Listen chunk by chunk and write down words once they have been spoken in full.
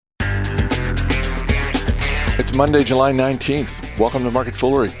It's Monday, July 19th. Welcome to Market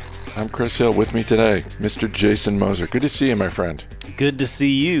Foolery. I'm Chris Hill. With me today, Mr. Jason Moser. Good to see you, my friend. Good to see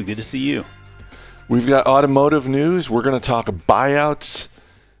you. Good to see you. We've got automotive news. We're going to talk buyouts,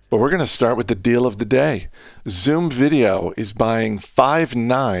 but we're going to start with the deal of the day. Zoom Video is buying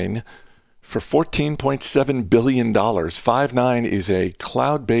Five9 for $14.7 billion. Five9 is a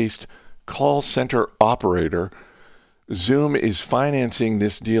cloud-based call center operator. Zoom is financing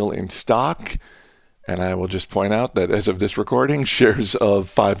this deal in stock. And I will just point out that as of this recording, shares of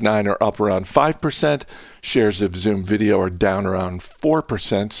Five9 are up around 5%. Shares of Zoom Video are down around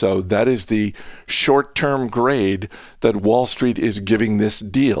 4%. So that is the short-term grade that Wall Street is giving this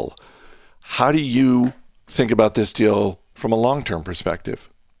deal. How do you think about this deal from a long-term perspective?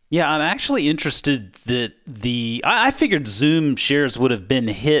 Yeah, I'm actually interested that I figured Zoom shares would have been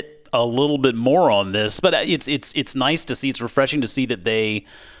hit a little bit more on this, but it's nice to see. It's refreshing to see that they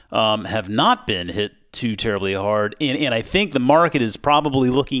have not been hit too terribly hard. And I think the market is probably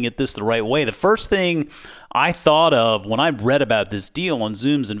looking at this the right way. The first thing I thought of when I read about this deal on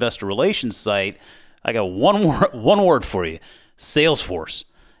Zoom's investor relations site, I got one word for you: Salesforce.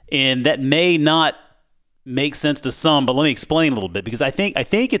 And that may not make sense to some, but let me explain a little bit, because I think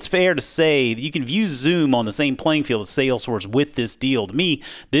it's fair to say that you can view Zoom on the same playing field as Salesforce with this deal. To me,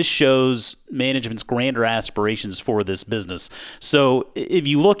 this shows management's grander aspirations for this business. So if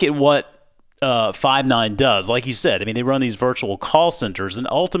you look at what Five9 does, like you said, I mean, they run these virtual call centers, and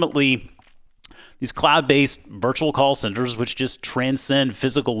ultimately these cloud-based virtual call centers, which just transcend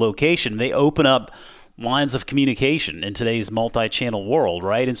physical location, they open up lines of communication in today's multi-channel world,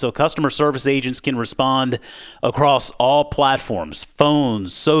 right? And so customer service agents can respond across all platforms: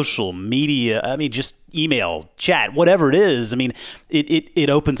 phones, social media, I mean, just email, chat, whatever it is. I mean, it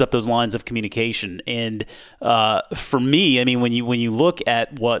opens up those lines of communication. And for me, I mean, when you look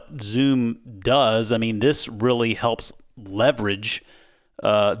at what Zoom does, I mean, this really helps leverage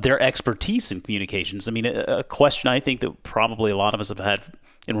their expertise in communications. I mean, a question I think that probably a lot of us have had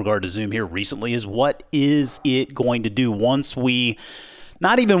in regard to Zoom here recently is, what is it going to do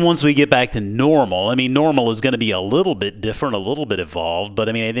not even once we get back to normal? I mean, normal is going to be a little bit different, a little bit evolved, but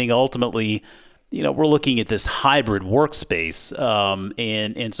I mean, I think ultimately, we're looking at this hybrid workspace,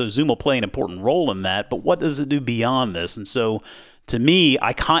 and so Zoom will play an important role in that, but what does it do beyond this? And so to me,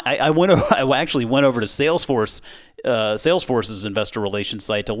 I actually went over to Salesforce's investor relations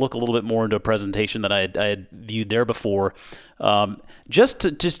site to look a little bit more into a presentation that I had viewed there before, just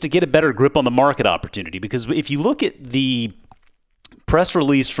to get a better grip on the market opportunity. Because if you look at the press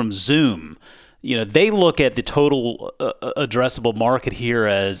release from Zoom, they look at the total addressable market here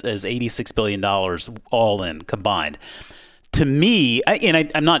as $86 billion all in combined. To me,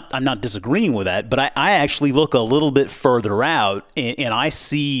 I'm not disagreeing with that, but I actually look a little bit further out, and I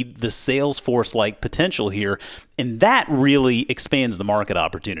see the Salesforce-like potential here, and that really expands the market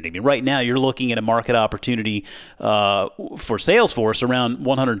opportunity. I mean, right now you're looking at a market opportunity for Salesforce around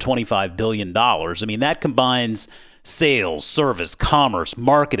 $125 billion. I mean, that combines sales, service, commerce,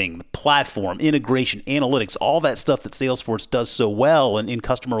 marketing, platform, integration, analytics, all that stuff that Salesforce does so well in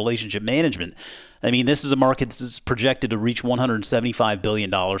customer relationship management. I mean, this is a market that's projected to reach $175 billion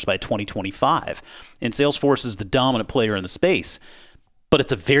by 2025. And Salesforce is the dominant player in the space. But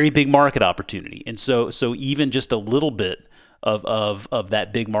it's a very big market opportunity. And so even just a little bit of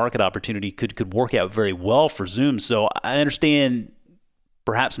that big market opportunity could work out very well for Zoom. So I understand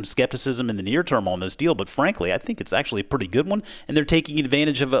perhaps some skepticism in the near term on this deal, but frankly, I think it's actually a pretty good one. And they're taking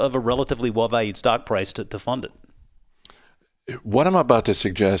advantage of a relatively well-valued stock price to fund it. What I'm about to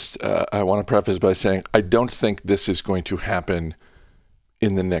suggest, I want to preface by saying I don't think this is going to happen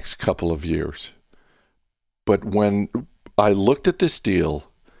in the next couple of years. But when I looked at this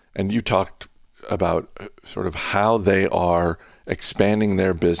deal, and you talked about sort of how they are expanding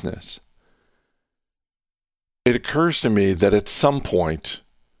their business, it occurs to me that at some point,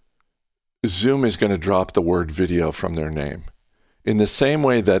 Zoom is going to drop the word video from their name. In the same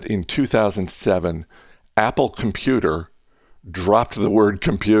way that in 2007, Apple Computer dropped the word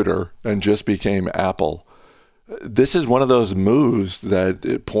computer and just became Apple. This is one of those moves that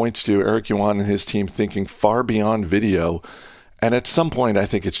it points to Eric Yuan and his team thinking far beyond video. And at some point, I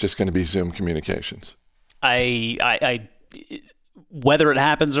think it's just going to be Zoom Communications. Whether it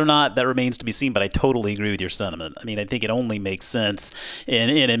happens or not, that remains to be seen, but I totally agree with your sentiment. I mean, I think it only makes sense.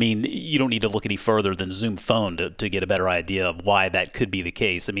 And I mean, you don't need to look any further than Zoom Phone to get a better idea of why that could be the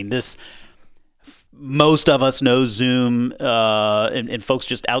case. I mean, this most of us know Zoom, and folks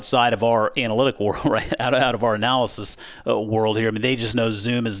just outside of our analytical world, right, out of our analysis world here. I mean, they just know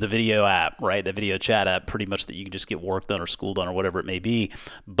Zoom is the video app, right, the video chat app, pretty much that you can just get work done or school done or whatever it may be.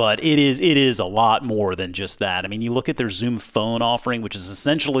 But it is a lot more than just that. I mean, you look at their Zoom Phone offering, which is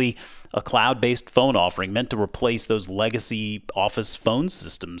essentially a cloud-based phone offering meant to replace those legacy office phone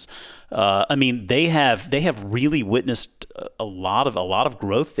systems. I mean, they have really witnessed a lot of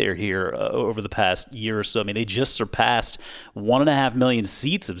growth here over the past year or so. I mean, they just surpassed 1.5 million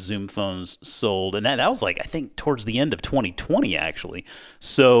seats of Zoom phones sold, and that was like, I think, towards the end of 2020 actually.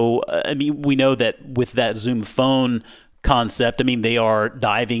 So I mean, we know that with that Zoom Phone concept, I mean, they are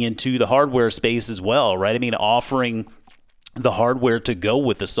diving into the hardware space as well, right? I mean, offering the hardware to go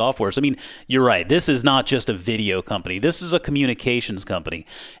with the software. So, I mean, you're right. This is not just a video company. This is a communications company.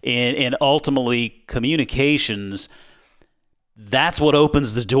 And ultimately, communications, that's what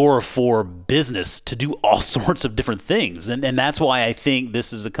opens the door for business to do all sorts of different things. And that's why I think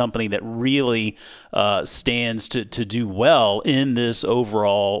this is a company that really stands to do well in this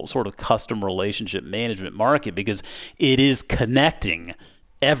overall sort of customer relationship management market, because it is connecting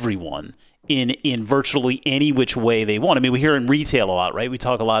everyone in virtually any which way they want. I mean, we hear in retail a lot, right? We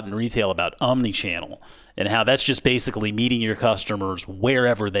talk a lot in retail about omnichannel and how that's just basically meeting your customers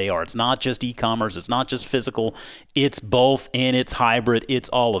wherever they are. It's not just e-commerce. It's not just physical. It's both, and it's hybrid. It's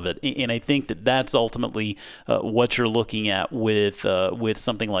all of it. And I think that that's ultimately what you're looking at with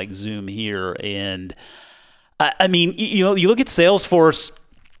something like Zoom here. And I mean, you know, you look at Salesforce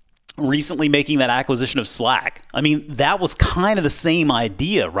recently making that acquisition of Slack. I mean, that was kind of the same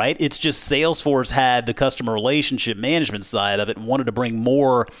idea, right? It's just Salesforce had the customer relationship management side of it and wanted to bring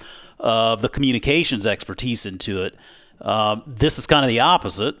more of the communications expertise into it. This is kind of the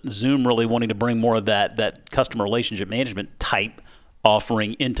opposite. Zoom really wanting to bring more of that customer relationship management type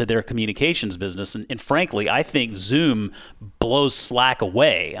offering into their communications business. And frankly, I think Zoom blows Slack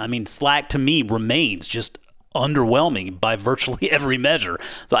away. I mean, Slack to me remains just underwhelming by virtually every measure.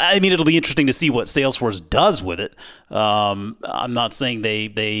 So I mean, it'll be interesting to see what Salesforce does with it. I'm not saying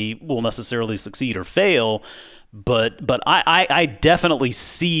they will necessarily succeed or fail, but I definitely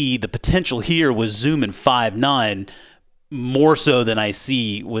see the potential here with Zoom and Five9 more so than I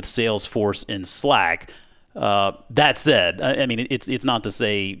see with Salesforce and Slack. That said, I mean, it's not to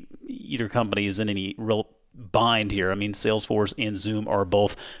say either company is in any real bind here. I mean, Salesforce and Zoom are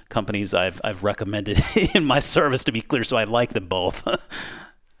both companies I've recommended in my service, to be clear, so I like them both.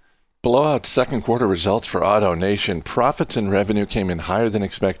 Blowout second quarter results for AutoNation. Profits and revenue came in higher than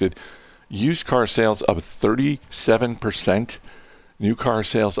expected. Used car sales up 37%. New car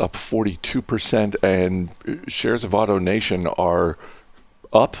sales up 42%. And shares of AutoNation are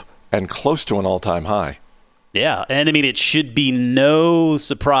up and close to an all-time high. Yeah, and I mean, it should be no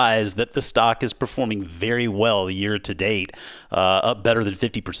surprise that the stock is performing very well year to date, up better than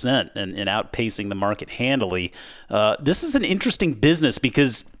 50% and outpacing the market handily. This is an interesting business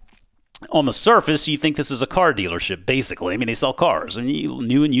because on the surface, you think this is a car dealership, basically. I mean, they sell cars, and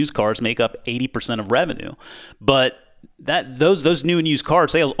new and used cars make up 80% of revenue. But those new and used car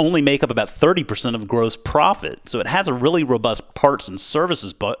sales only make up about 30% of gross profit. So it has a really robust parts and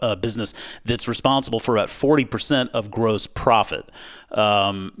services business that's responsible for about 40% of gross profit.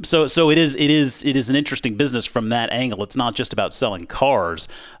 So it is an interesting business from that angle. It's not just about selling cars,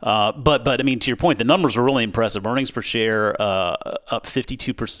 but I mean, to your point, the numbers are really impressive. Earnings per share up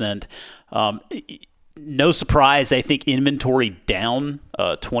 52%. No surprise, I think inventory down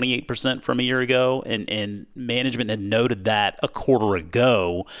 28% from a year ago, and management had noted that a quarter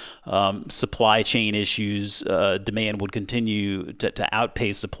ago. Supply chain issues, demand would continue to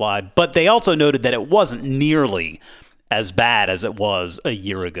outpace supply, but they also noted that it wasn't nearly as bad as it was a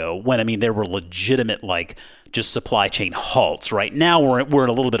year ago when, I mean, there were legitimate, like, just supply chain halts. Right now we're in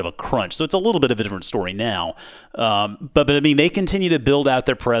a little bit of a crunch, so it's a little bit of a different story now. But I mean, they continue to build out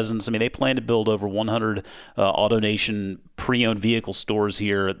their presence. I mean, they plan to build over 100 AutoNation pre-owned vehicle stores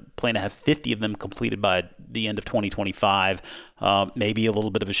here. Plan to have 50 of them completed by the end of 2025. Maybe a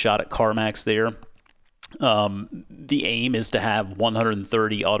little bit of a shot at CarMax there. The aim is to have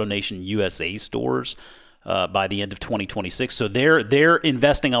 130 AutoNation USA stores by the end of 2026. So they're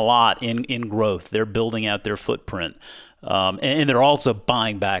investing a lot in growth. They're building out their footprint. And they're also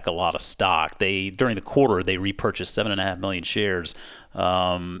buying back a lot of stock. During the quarter, they repurchased 7.5 million shares.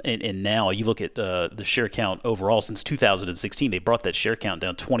 And now you look at the share count overall since 2016, they brought that share count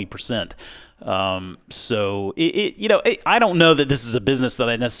down 20%. So I don't know that this is a business that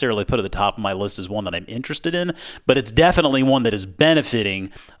I necessarily put at the top of my list as one that I'm interested in, but it's definitely one that is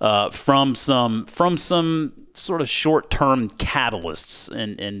benefiting from some sort of short-term catalysts,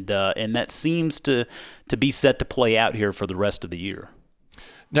 and that seems to be set to play out here for the rest of the year.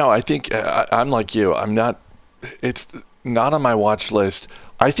 No, I think I'm like you. It's not on my watch list.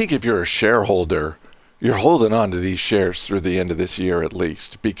 I think if you're a shareholder, you're holding on to these shares through the end of this year at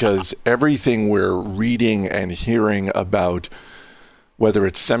least, because everything we're reading and hearing about, whether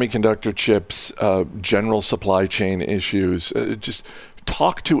it's semiconductor chips, general supply chain issues, just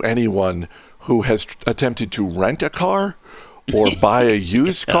talk to anyone who has attempted to rent a car or buy a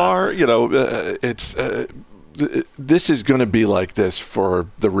used car. This is going to be like this for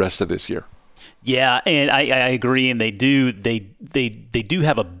the rest of this year. Yeah, and I agree, and they do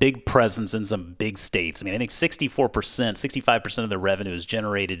have a big presence in some big states. I mean, I think 65% of their revenue is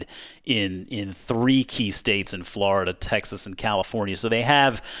generated in 3 key states in Florida, Texas, and California. So they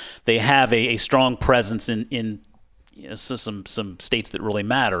have a strong presence in some states that really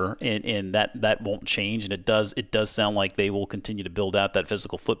matter, and that won't change. And it does sound like they will continue to build out that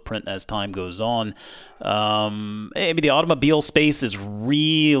physical footprint as time goes on. The automobile space is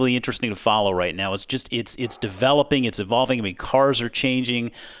really interesting to follow right now. It's developing, it's evolving. I mean, cars are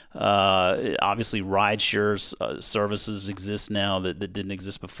changing. Obviously, rideshare services exist now that didn't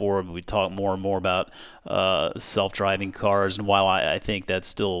exist before. But we talk more and more about self-driving cars, and while I think that's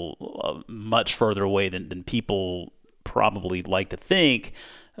still much further away than people probably like to think,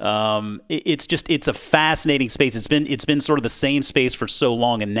 it's a fascinating space. It's been sort of the same space for so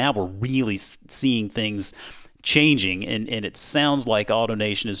long, and now we're really seeing things changing, and it sounds like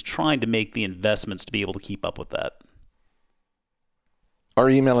AutoNation is trying to make the investments to be able to keep up with that. Our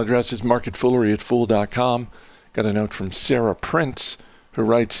email address is marketfoolery@fool.com. Got a note from Sarah Prince, who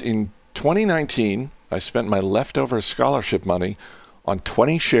writes, in 2019, I spent my leftover scholarship money on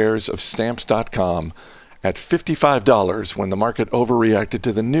 20 shares of Stamps.com at $55 when the market overreacted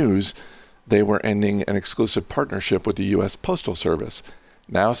to the news they were ending an exclusive partnership with the U.S. Postal Service.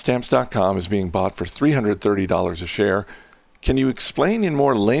 Now Stamps.com is being bought for $330 a share. Can you explain in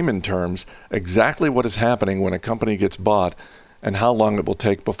more layman terms exactly what is happening when a company gets bought and how long it will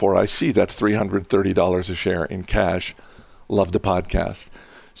take before I see that $330 a share in cash? Love the podcast.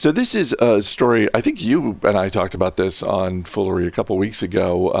 So this is a story, I think you and I talked about this on Foolery a couple weeks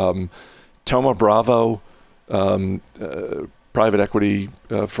ago. Thoma Bravo, private equity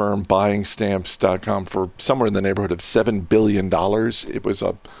firm, buying Stamps.com for somewhere in the neighborhood of $7 billion.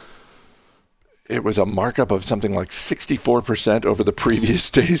 It was a markup of something like 64% over the previous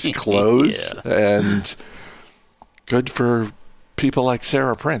day's close. Yeah. And good for people like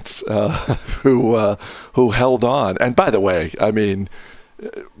Sarah Prince, who held on. And by the way, I mean,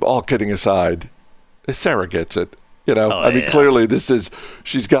 all kidding aside, Sarah gets it. Clearly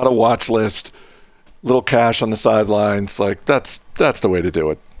she's got a watch list, little cash on the sidelines. Like that's the way to do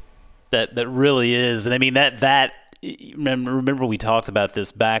it. That really is. And I mean, that remember we talked about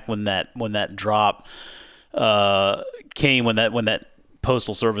this back when that drop came, when that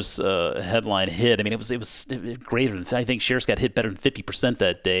Postal Service headline hit. I mean, it was greater than, I think shares got hit better than 50%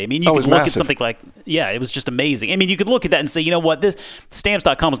 that day. I mean, you could look at something like, it was just amazing. I mean, you could look at that and say, you know what, this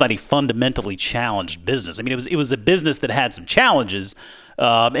Stamps.com is not a fundamentally challenged business. I mean, it was a business that had some challenges,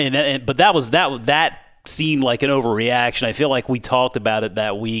 but that seemed like an overreaction. I feel like we talked about it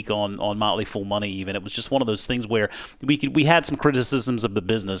that week on Motley Fool Money. Even it was just one of those things where we had some criticisms of the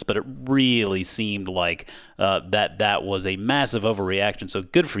business, but it really seemed like that was a massive overreaction. So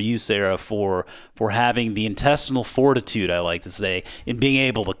good for you, Sarah, for having the intestinal fortitude, I like to say, in being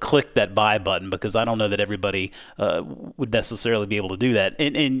able to click that buy button, because I don't know that everybody would necessarily be able to do that.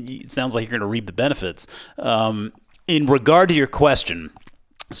 And it sounds like you're going to reap the benefits. In regard to your question.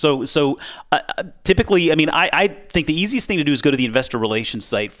 So typically, I mean, I think the easiest thing to do is go to the investor relations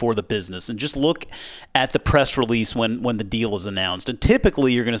site for the business and just look at the press release when the deal is announced. And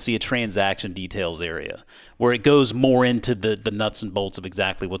typically, you're going to see a transaction details area where it goes more into the nuts and bolts of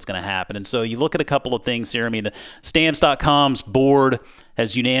exactly what's going to happen. And so you look at a couple of things here. I mean, the Stamps.com's board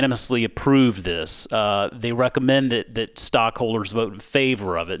has unanimously approved this. They recommend that stockholders vote in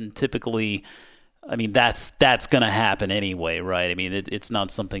favor of it, and typically, I mean, that's going to happen anyway, right? I mean, it's not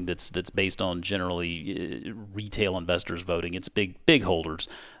something that's based on generally retail investors voting. It's big holders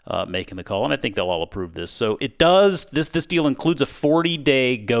making the call, and I think they'll all approve this. So it does. This deal includes a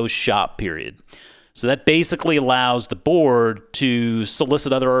 40-day go shop period. So that basically allows the board to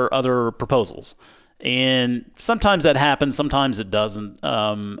solicit other proposals. And sometimes that happens, sometimes it doesn't.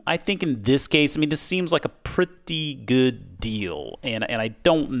 I think in this case, I mean, this seems like a pretty good deal. And I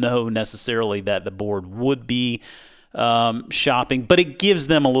don't know necessarily that the board would be shopping, but it gives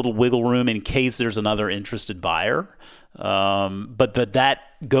them a little wiggle room in case there's another interested buyer. But that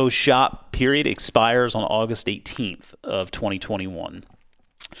go shop period expires on August 18th of 2021.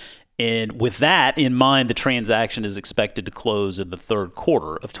 And with that in mind, the transaction is expected to close in the third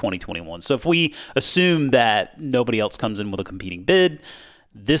quarter of 2021. So if we assume that nobody else comes in with a competing bid,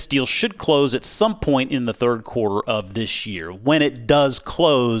 this deal should close at some point in the third quarter of this year. When it does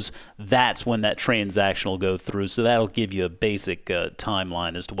close, that's when that transaction will go through. So that'll give you a basic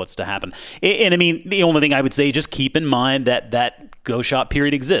timeline as to what's to happen. And I mean, the only thing I would say, just keep in mind that go shop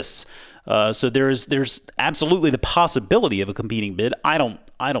period exists. So there's absolutely the possibility of a competing bid. I don't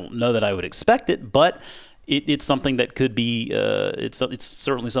know that I would expect it, but it's something that could be. It's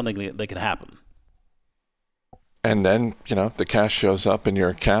certainly something that could happen. And then, the cash shows up in your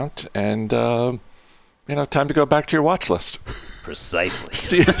account and, time to go back to your watch list. Precisely.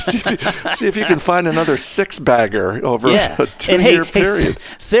 see if you can find another six-bagger over a 2-year period.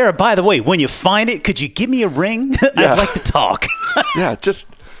 Sarah, by the way, when you find it, could you give me a ring? I'd like to talk. Yeah,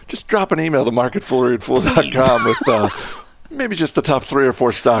 just drop an email to marketfooleryandfool.com with maybe just the top 3 or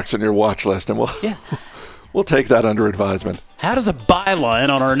 4 stocks on your watch list, and we'll take that under advisement. How does a byline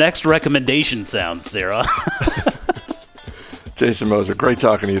on our next recommendation sound, Sarah? Jason Moser, great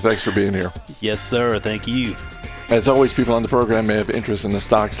talking to you. Thanks for being here. Yes, sir. Thank you. As always, people on the program may have interest in the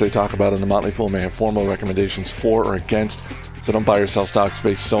stocks they talk about, and the Motley Fool may have formal recommendations for or against, so don't buy or sell stocks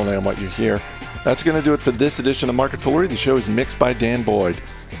based solely on what you hear. That's going to do it for this edition of Market Foolery. The show is mixed by Dan Boyd.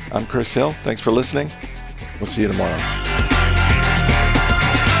 I'm Chris Hill. Thanks for listening. We'll see you tomorrow.